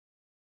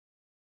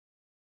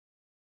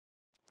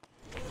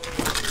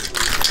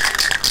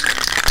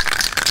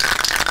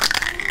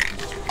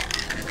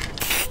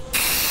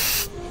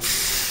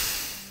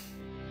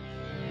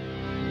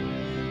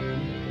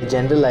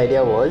general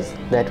idea was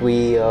that we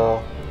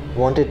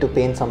wanted to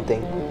paint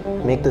something,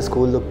 make the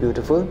school look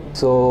beautiful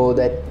so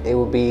that it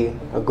would be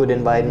a good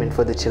environment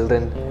for the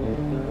children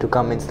to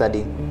come and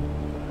study.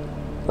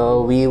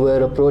 We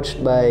were approached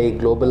by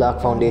Global ARK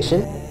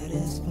Foundation.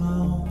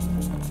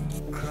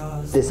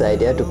 This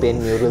idea to paint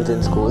murals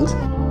in schools.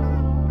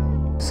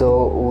 So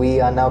we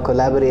are now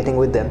collaborating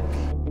with them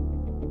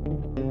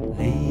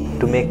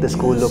to make the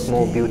school look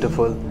more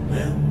beautiful,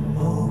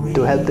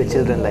 to help the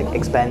children like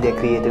expand their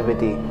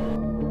creativity.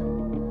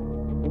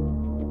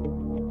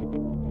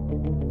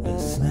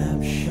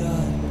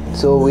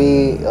 So we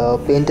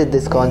painted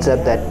this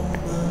concept that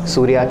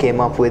Surya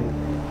came up with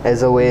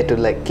as a way to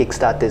like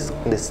kickstart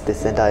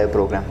this entire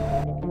program.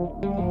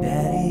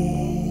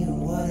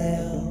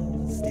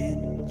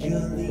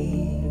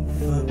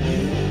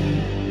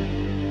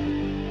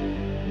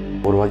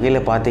 ஒரு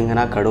வகையில்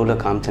பார்த்தீங்கன்னா கடவுளை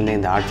காமிச்சதே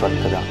இந்த art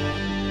work தான்.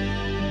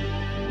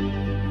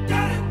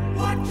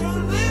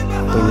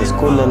 இப்போ இந்த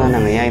ஸ்கூல்லலாம்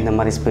நாங்கள் ஏன் இந்த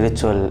மாதிரி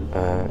ஸ்பிரிச்சுவல்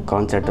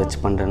கான்செப்ட் வச்சு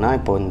பண்ணுறோன்னா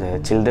இப்போ இந்த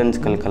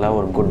சில்ட்ரன்ஸ்களுக்கெல்லாம்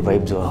ஒரு குட்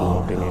வைப்ஸ் வரணும்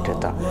அப்படின்ட்டு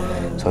தான்.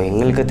 ஸோ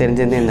எங்களுக்கு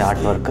தெரிஞ்சது இந்த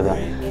ஆர்ட் ஒர்க்கு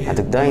தான்.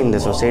 அதுக்கு தான் இந்த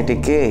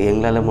சொசைட்டிக்கு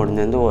எங்களால்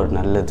முடிஞ்சது ஒரு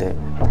நல்லது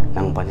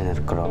நாங்கள் பண்ணின்னு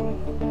இருக்கிறோம்.